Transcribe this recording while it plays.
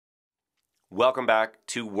Welcome back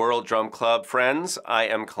to World Drum Club, friends. I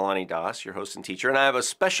am Kalani Das, your host and teacher, and I have a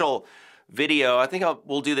special video. I think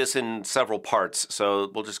we'll do this in several parts,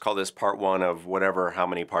 so we'll just call this part one of whatever, how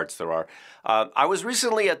many parts there are. I was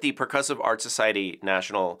recently at the Percussive Art Society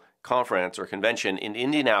National Conference or Convention in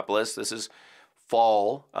Indianapolis. This is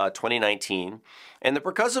fall 2019, and the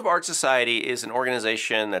Percussive Art Society is an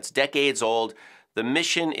organization that's decades old. The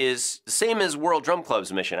mission is the same as World Drum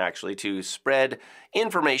Club's mission, actually, to spread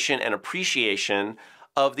information and appreciation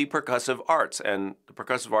of the percussive arts. And the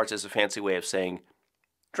percussive arts is a fancy way of saying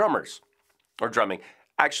drummers or drumming.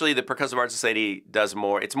 Actually, the Percussive Art Society does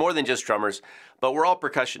more. It's more than just drummers, but we're all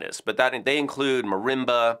percussionists. But they include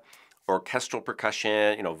marimba, orchestral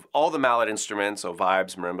percussion, you know, all the mallet instruments, so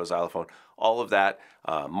vibes, marimba, xylophone, all of that,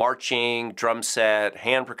 marching, drum set,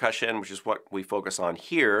 hand percussion, which is what we focus on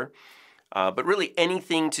here. But really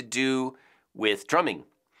anything to do with drumming.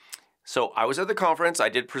 So I was at the conference. I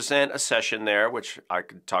did present a session there, which I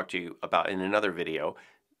could talk to you about in another video.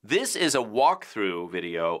 This is a walkthrough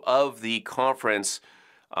video of the conference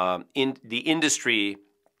in the industry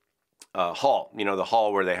hall. You know, the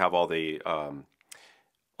hall where they have all the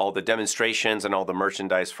demonstrations and all the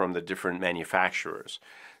merchandise from the different manufacturers.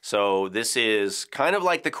 So this is kind of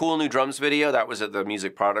like the Cool New Drums video that was at the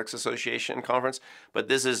Music Products Association conference, but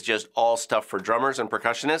this is just all stuff for drummers and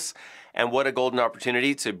percussionists. And what a golden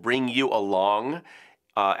opportunity to bring you along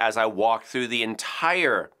as I walk through the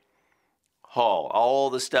entire hall, all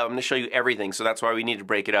the stuff. I'm going to show you everything, so that's why we need to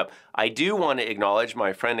break it up. I do want to acknowledge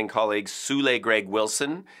my friend and colleague Sule Greg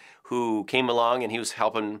Wilson, who came along and he was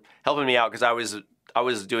helping me out because I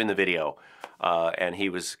was doing the video. And he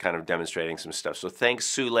was kind of demonstrating some stuff. So thanks,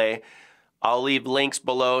 Sule. I'll leave links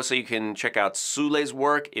below so you can check out Sule's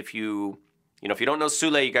work. If you don't know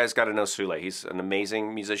Sule, you guys got to know Sule. He's an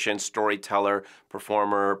amazing musician, storyteller,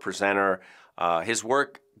 performer, presenter. His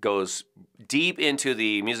work goes deep into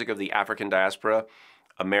the music of the African diaspora,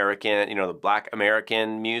 American, you know, the Black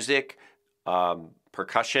American music,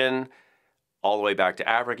 percussion, all the way back to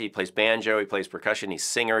Africa. He plays banjo, he plays percussion, he's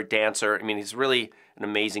singer, dancer. I mean, he's really an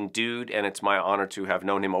amazing dude, and it's my honor to have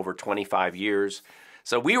known him over 25 years.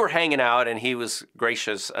 So we were hanging out, and he was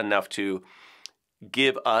gracious enough to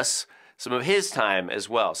give us some of his time as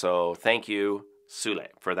well. So thank you, Sule,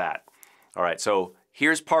 for that. All right, so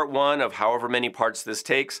here's part one of however many parts this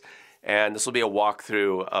takes, and this will be a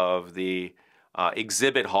walkthrough of the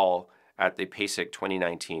exhibit hall at the PASIC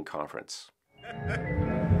 2019 conference.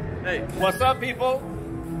 Hey. What's up, people?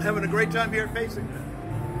 Having a great time here at PASIC.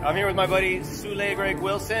 I'm here with my buddy Sule Greg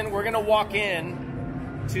Wilson. We're gonna walk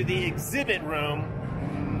in to the exhibit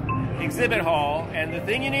room, exhibit hall, and the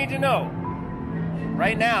thing you need to know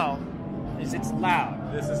right now is it's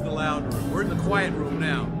loud. This is the loud room. We're in the quiet room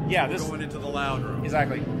now. Yeah, we're going into the loud room.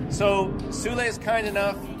 Exactly. So Sule is kind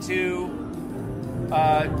enough to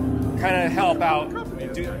kind of help out,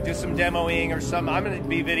 do some demoing or something. I'm gonna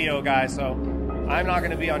be video guy, so I'm not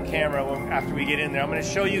going to be on camera after we get in there. I'm going to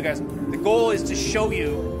show you guys. The goal is to show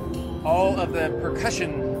you all of the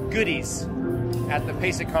percussion goodies at the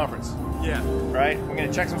PASIC conference. Yeah. Right? We're going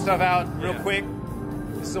to check some stuff out real quick.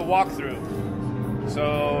 This is a walkthrough.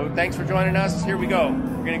 So thanks for joining us. Here we go.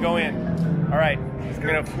 We're going to go in. All right.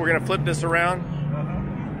 We're going to flip this around.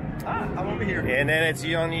 I'm over here. And then it's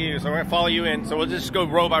on you. So we're going to follow you in. So we'll just go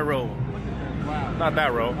row by row. Wow. Not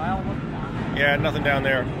that row. Yeah, nothing down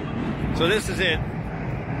there. So this is it.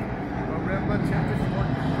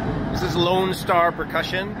 This is Lone Star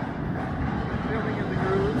Percussion. Building in the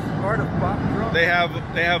grooves, art of pop drum. They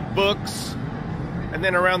have books, and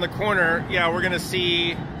then around the corner, yeah, we're gonna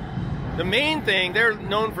see the main thing. They're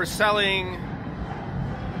known for selling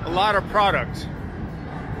a lot of product.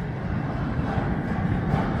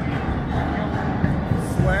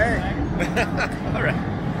 Swag. All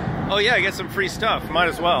right. Oh yeah, get some free stuff. Might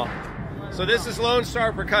as well. So this is Lone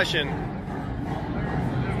Star Percussion.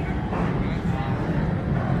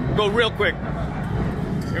 Go real quick.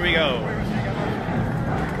 Here we go.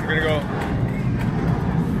 We're gonna go.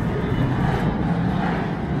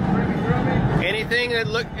 Anything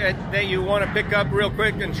that you want to pick up real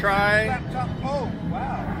quick and try? Laptop. Oh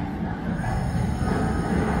wow.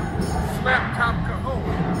 Laptop. Oh.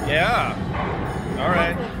 Yeah. All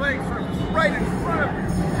right. Playing surface right in front of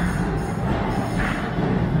you.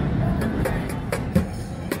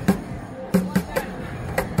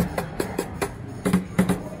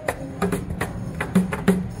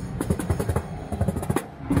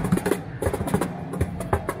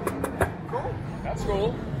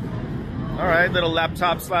 All right, little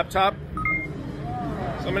laptop. So I'm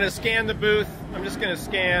going to scan the booth. I'm just going to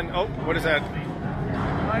scan. Oh, what is that?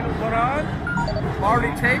 Vinyl put on.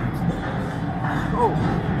 Already taped. Oh.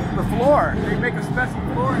 the floor. They make a special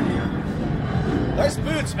floor in here. Nice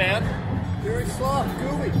boots, man. Very soft,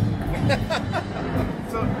 gooey.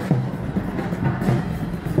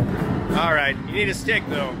 All right, you need a stick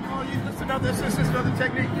though. Oh, this is another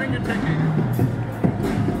technique, finger technique.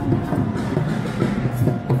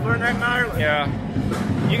 Learn that in Ireland. Yeah.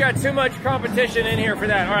 You got too much competition in here for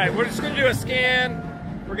that. All right, we're just gonna do a scan.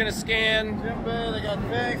 We're gonna scan. Djembe, they got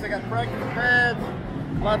things, they got practice pads,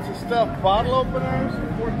 lots of stuff. Bottle openers,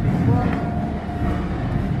 14 bucks.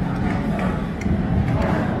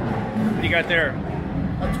 What do you got there?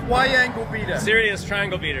 A triangle beater. Serious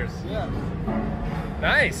triangle beaters. Yeah.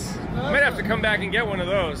 Nice. Might have to come back and get one of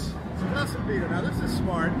those. It's a custom beater. Now this is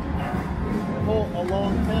smart. A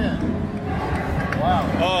long pad. Wow.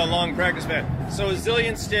 Oh, a long practice pad. So a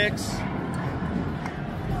zillion sticks.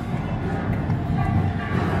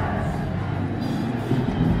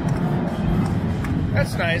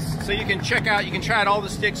 That's nice. So you can check out, you can try out all the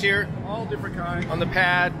sticks here. All different kinds. On the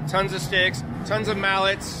pad, tons of sticks, tons of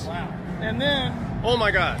mallets. Wow. And then, oh my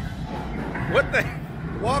God. What the?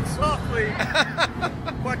 Walk softly,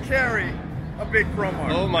 but carry a big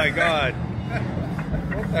crowbar. Oh my God.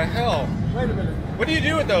 What the hell? Wait a minute. What do you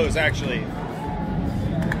do with those actually?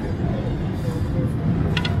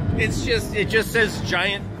 It just says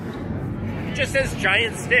giant sticks. I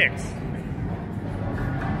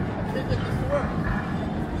can't get this to work.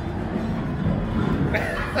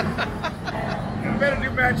 You better do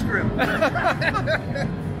match grip.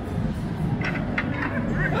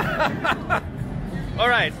 All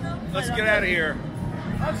right, let's get out of here.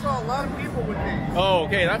 I saw a lot of people with these. Oh,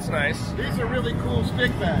 okay, that's nice. These are really cool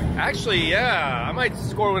stick bags. Actually, yeah, I might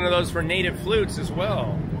score one of those for native flutes as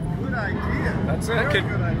well. Good idea. That's it. Very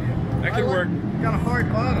good idea. That could work. Got a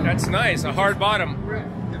hard bottom. That's nice, a hard bottom.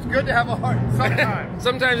 It's good to have a hard, sometimes.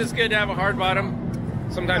 Sometimes it's good to have a hard bottom,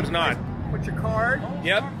 sometimes not. Put your card.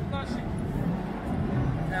 Yep.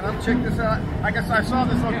 And I'll check this out. I guess I saw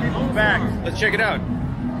this on people's backs. Let's check it out.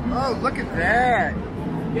 Oh, look at that.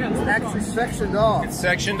 It's actually sectioned off. It's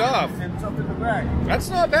sectioned off. And it's up in the back. That's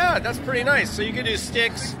not bad. That's pretty nice. So you can do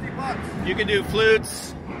sticks. $60. You can do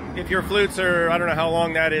flutes. If your flutes are, I don't know how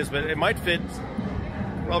long that is, but it might fit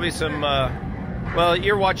probably some, well,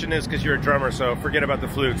 you're watching this because you're a drummer, so forget about the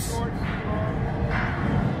flutes. All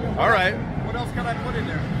right. What else can I put in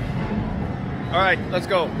there? All right, let's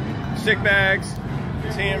go. Stick bags,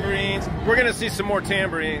 tambourines. We're going to see some more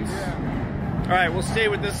tambourines. Yeah. All right, we'll stay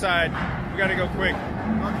with this side. We got to go quick.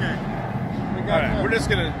 Okay. All right,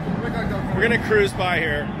 we're gonna cruise by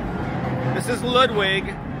here. This is Ludwig.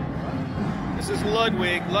 This is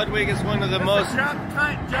Ludwig. Ludwig is one of the most...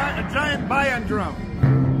 A giant bayan drum.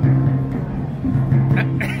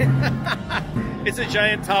 It's a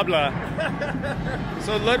giant tabla.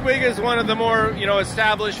 So Ludwig is one of the more, you know,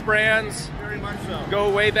 established brands. Very much so. Go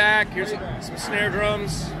way back. Here's some snare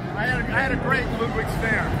drums. I had a great Ludwig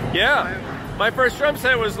snare. Yeah. My first drum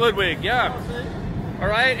set was Ludwig, yeah. All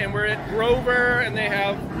right, and we're at Grover, and they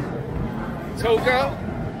have Toka.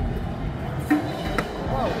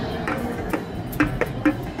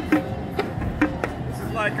 This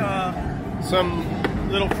is like some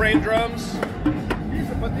little frame drums.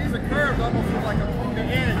 But these are curved almost like a Toka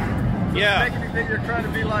edge. So Yeah. making me think you're trying to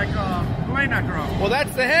be like a Kalani drum. Well,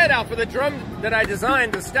 that's the head out for the drum that I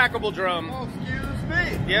designed, the stackable drum. Oh, excuse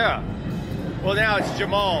me. Yeah. Well, now it's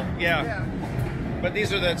Jamal. Yeah. But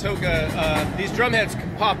these are the Toka. These drum heads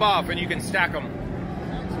pop off, and you can stack them.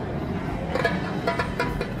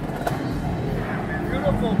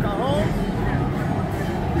 Beautiful cajon.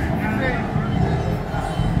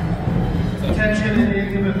 Attention in the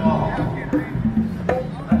exhibit hall.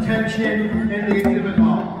 Attention in the exhibit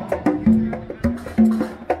hall.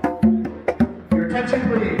 Your attention,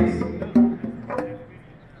 please.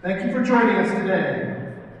 Thank you for joining us today.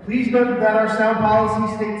 Please note that our sound policy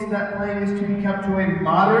states that playing is to be kept to a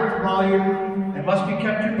moderate volume and must be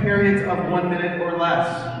kept to periods of 1 minute or less.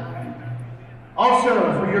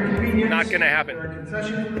 Also, for your convenience, Not gonna happen. there are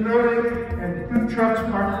concessions in the building and food trucks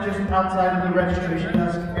parked just outside of the registration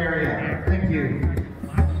desk area. Thank you.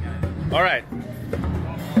 All right.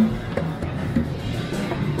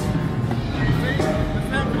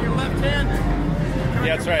 You're left-handed.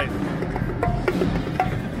 Yeah, that's right.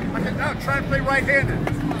 Okay, now try to play right-handed.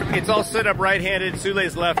 It's all set up right-handed.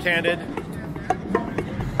 Sule's left-handed.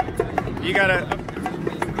 You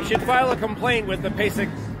should file a complaint with the PASIC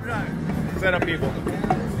setup people.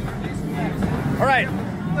 All right.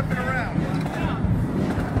 Flip it around.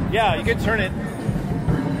 Yeah, you can turn it.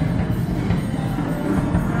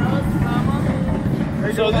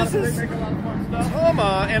 So this is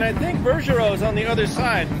Tama, and I think Bergeron's on the other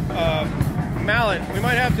side. Mallet. We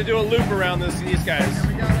might have to do a loop around these guys.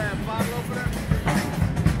 We got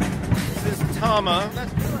Tama.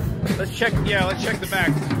 Let's check. Yeah, let's check the back.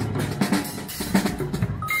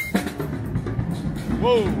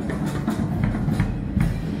 Whoa. You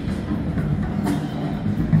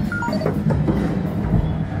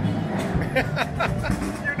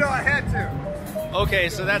know I had to. Okay,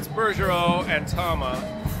 so that's Bergeron and Tama.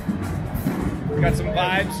 Got some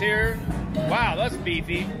vibes here. Wow, that's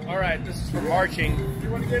beefy. All right, this is for marching.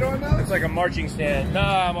 You want to get on those? It's like a marching stand. No,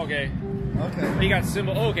 I'm okay. Okay. You got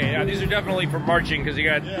cymbal. Okay, yeah, these are definitely for marching because you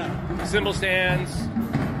got cymbal stands.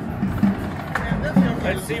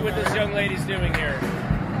 Let's see what this young lady's doing here.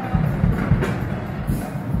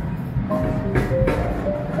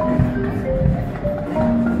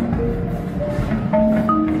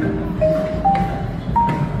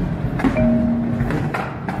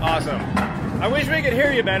 Awesome. I wish we could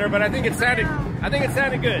hear you better, but I think it sounded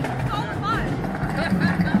good. It's all fun.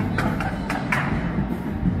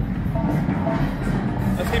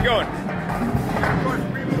 Let's keep going.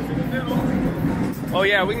 Oh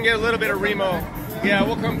yeah, we can get a little bit of Remo. Yeah,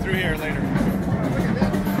 we'll come through here later.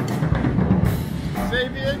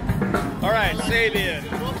 Sabian. All right, Sabian.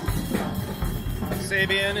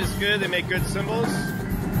 Sabian is good. They make good cymbals.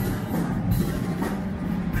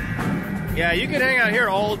 Yeah, you could hang out here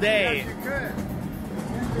all day.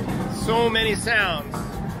 So many sounds.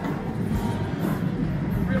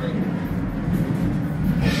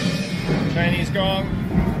 Chinese gong.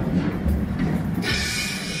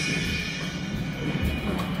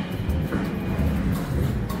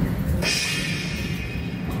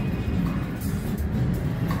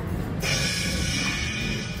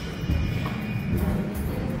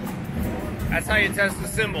 That's how you test the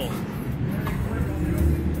cymbal.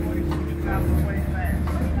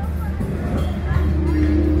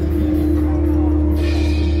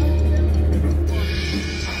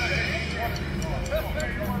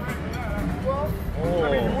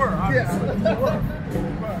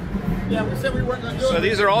 So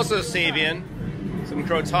these are also Sabian, some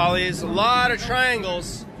Crotalis, a lot of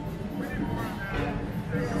triangles.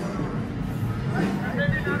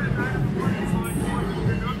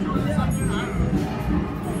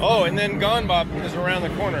 Oh, and then Gone Bop is around the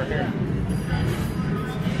corner here.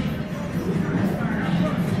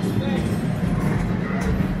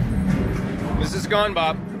 This is Gone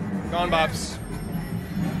Bop, Gone Bops.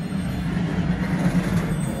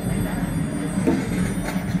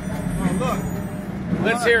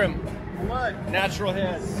 Let's hear him. What? Natural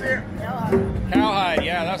head. Cowhide. Cowhide,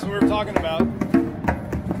 yeah, that's what we were talking about.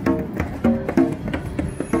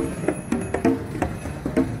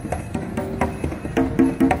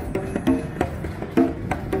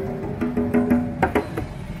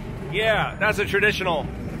 Yeah, that's a traditional.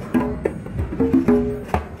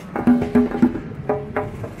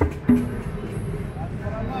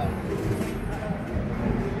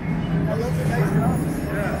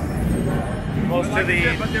 Most of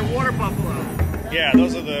the, but they're water buffalo. yeah,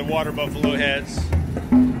 those are the water buffalo heads.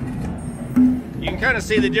 You can kind of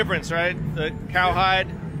see the difference, right? The cowhide,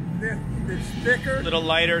 It's thicker. a little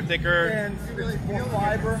lighter, thicker. And it's more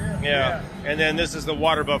fiber. Yeah, and then this is the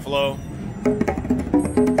water buffalo.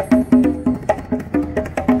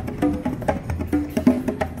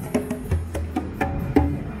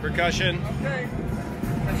 Percussion. Okay.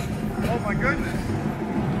 Oh my goodness.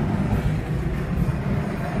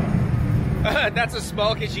 That's a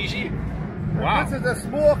small kashishi. Wow. This is a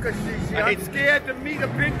small kashishi. I hate- I'm scared to meet a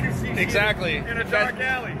big kashishi. Exactly. In a dark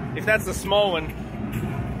alley. If that's the small one.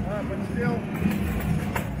 But still.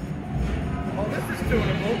 Oh, this is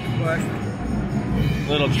tunable, but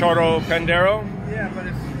Little Choro Pandero. yeah, but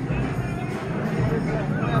it's.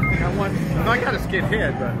 I got a skid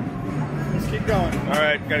head, but let's keep going. All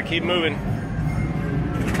right, gotta keep moving.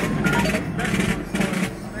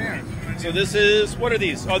 So this is, what are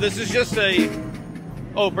these? Oh, this is just a,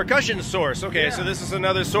 percussion source. Okay, so this is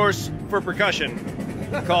another source for percussion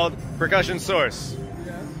called Percussion Source.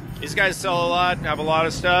 These guys sell a lot, have a lot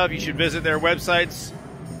of stuff. You should visit their websites.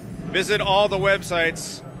 Visit all the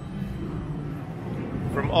websites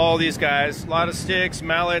from all these guys. A lot of sticks,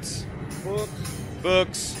 mallets,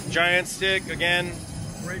 books, giant stick again.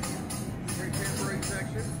 Great tambourine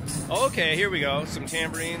section. Okay, here we go. Some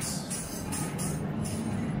tambourines.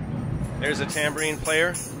 There's a tambourine player.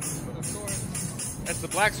 That's the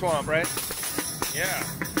Black Swamp, right? Yeah.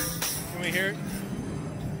 Can we hear it?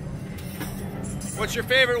 What's your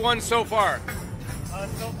favorite one so far?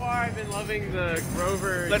 So far, I've been loving the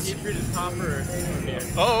Grover Intruded Copper.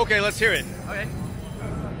 Oh, okay, let's hear it. Okay.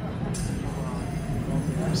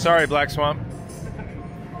 Sorry, Black Swamp.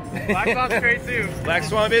 Black Swamp's great too. Black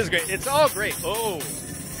Swamp is great. It's all great. Oh,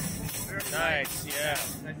 nice. Yeah.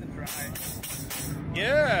 Nice and dry.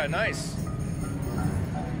 Yeah, nice.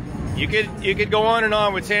 You could go on and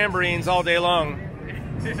on with tambourines all day long.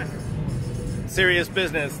 Serious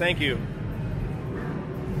business. Thank you.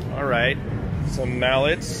 All right, some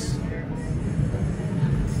mallets.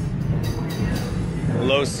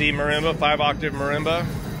 Low C marimba, 5-octave marimba.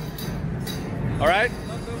 All right.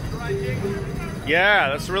 Yeah,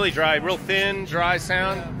 that's really dry, real thin, dry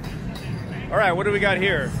sound. All right, what do we got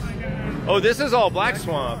here? Oh, this is all Black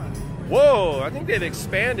Swamp. Whoa, I think they've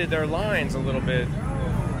expanded their lines a little bit.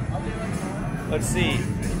 Let's see.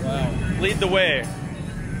 Wow. Lead the way.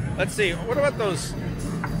 Let's see. What about those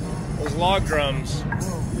log drums?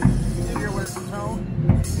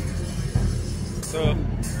 So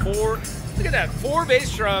 4. Look at that. 4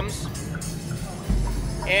 bass drums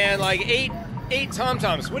and like 8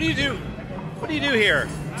 tom-toms. What do you do? What do you do here?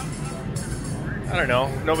 I don't know.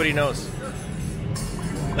 Nobody knows.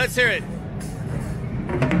 Let's hear it.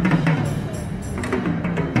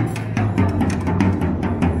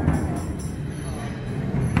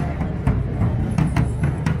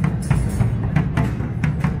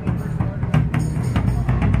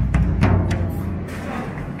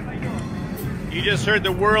 You just heard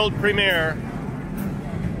the world premiere.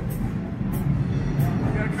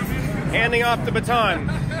 Handing off the baton.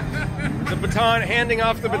 The baton, handing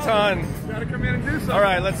off the baton. Gotta come in and do something. All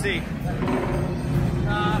right, let's see.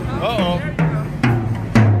 Uh-oh.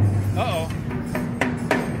 Uh-oh.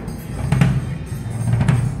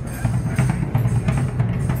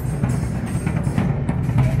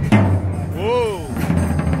 Whoa.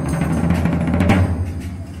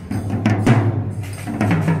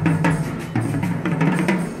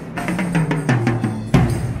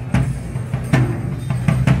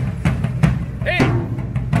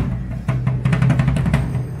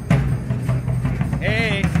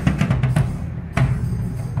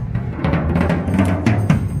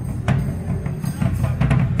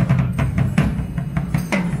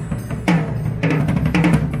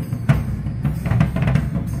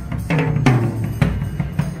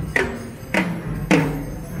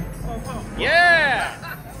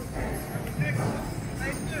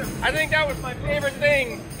 I think that was my favorite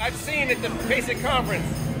thing I've seen at the PASIC conference.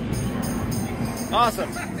 Awesome.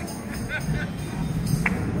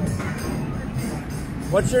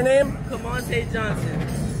 What's your name? Kamante Johnson.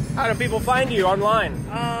 How do people find you online?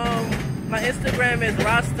 My Instagram is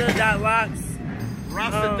rasta.locks.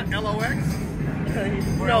 Rasta L-O-X?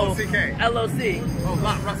 No, L-O-C-K? L-O-C. Oh,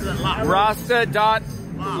 Rasta.locks.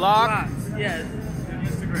 Rasta.locks. Yes.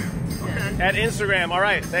 Instagram. Okay. At Instagram. All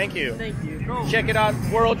right, thank you. Thank you. Check it out,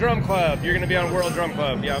 World Drum Club. You're going to be on World Drum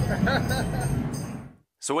Club. Yep.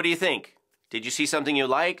 So what do you think? Did you see something you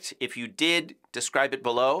liked? If you did, describe it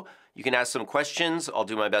below. You can ask some questions. I'll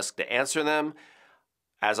do my best to answer them.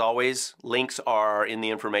 As always, links are in the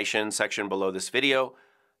information section below this video.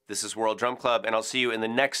 This is World Drum Club, and I'll see you in the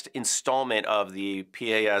next installment of the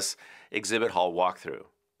PAS Exhibit Hall walkthrough.